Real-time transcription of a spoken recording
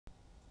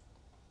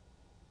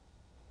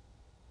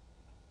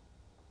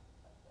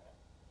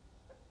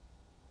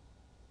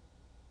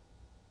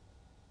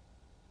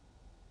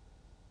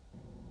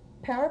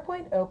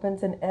PowerPoint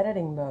opens in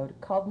editing mode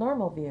called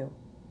Normal View.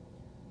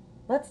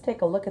 Let's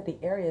take a look at the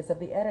areas of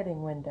the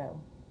editing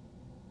window.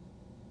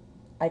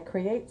 I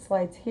create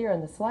slides here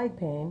in the slide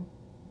pane,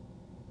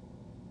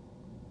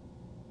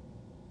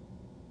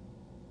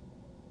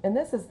 and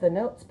this is the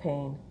notes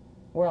pane,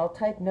 where I'll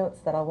type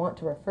notes that I'll want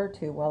to refer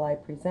to while I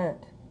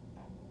present.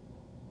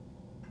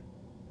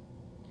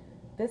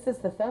 This is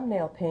the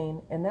thumbnail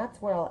pane, and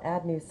that's where I'll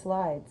add new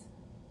slides.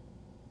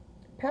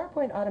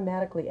 PowerPoint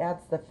automatically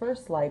adds the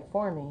first slide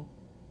for me,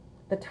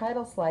 the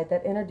title slide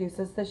that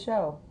introduces the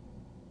show.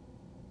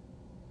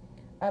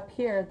 Up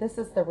here, this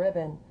is the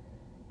ribbon,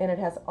 and it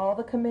has all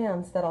the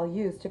commands that I'll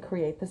use to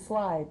create the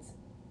slides.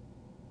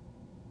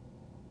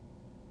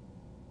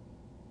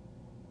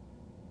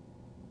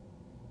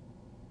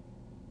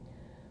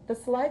 The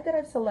slide that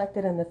I've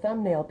selected in the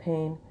thumbnail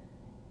pane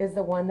is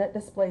the one that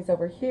displays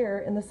over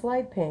here in the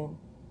slide pane.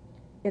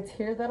 It's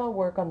here that I'll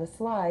work on the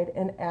slide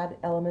and add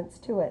elements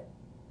to it.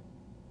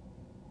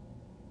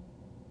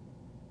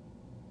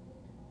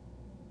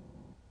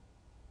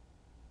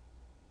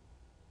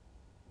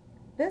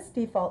 This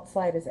default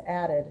slide is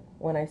added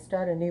when I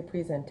start a new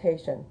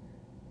presentation,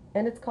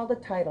 and it's called a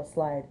title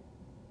slide.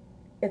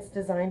 It's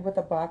designed with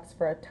a box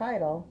for a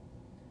title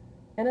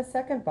and a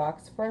second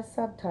box for a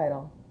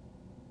subtitle.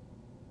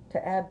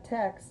 To add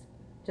text,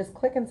 just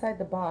click inside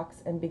the box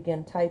and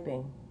begin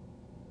typing.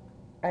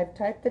 I've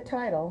typed the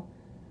title,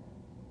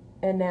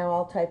 and now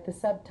I'll type the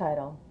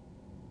subtitle.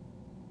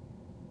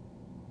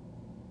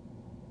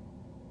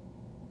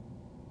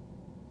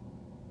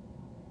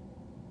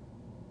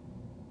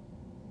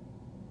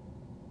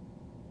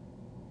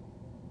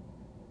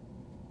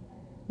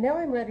 Now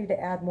I'm ready to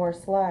add more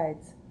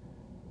slides.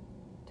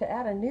 To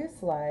add a new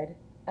slide,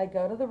 I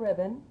go to the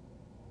ribbon.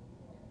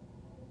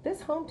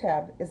 This Home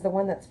tab is the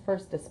one that's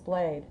first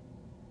displayed.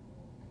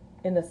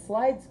 In the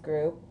Slides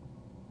group,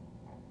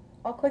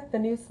 I'll click the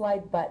New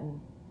Slide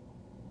button.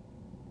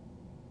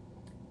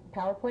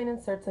 PowerPoint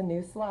inserts a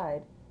new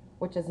slide,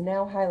 which is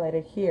now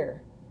highlighted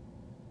here.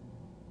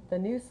 The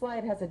new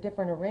slide has a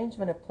different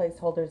arrangement of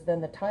placeholders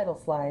than the title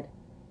slide.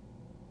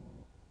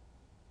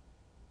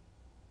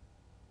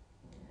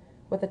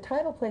 With a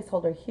title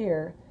placeholder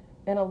here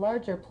and a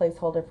larger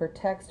placeholder for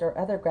text or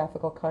other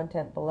graphical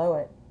content below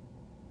it.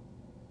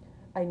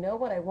 I know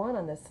what I want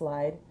on this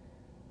slide.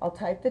 I'll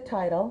type the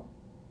title,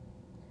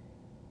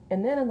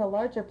 and then in the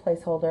larger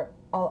placeholder,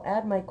 I'll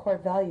add my core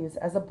values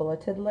as a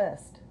bulleted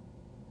list.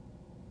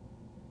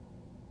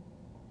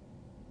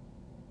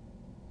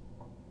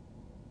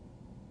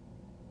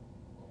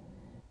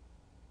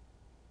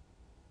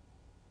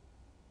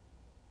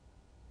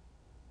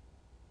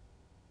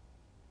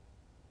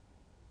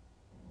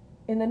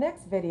 In the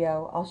next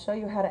video, I'll show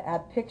you how to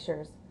add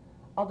pictures.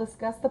 I'll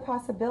discuss the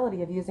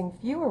possibility of using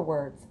fewer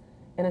words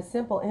and a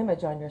simple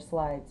image on your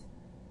slides,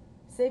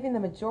 saving the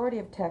majority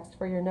of text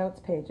for your notes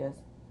pages.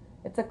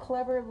 It's a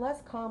clever,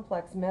 less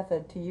complex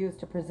method to use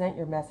to present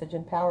your message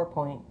in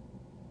PowerPoint.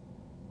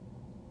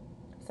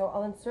 So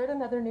I'll insert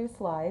another new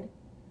slide.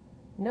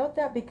 Note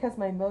that because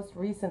my most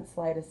recent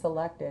slide is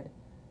selected,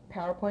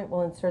 PowerPoint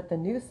will insert the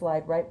new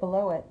slide right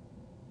below it.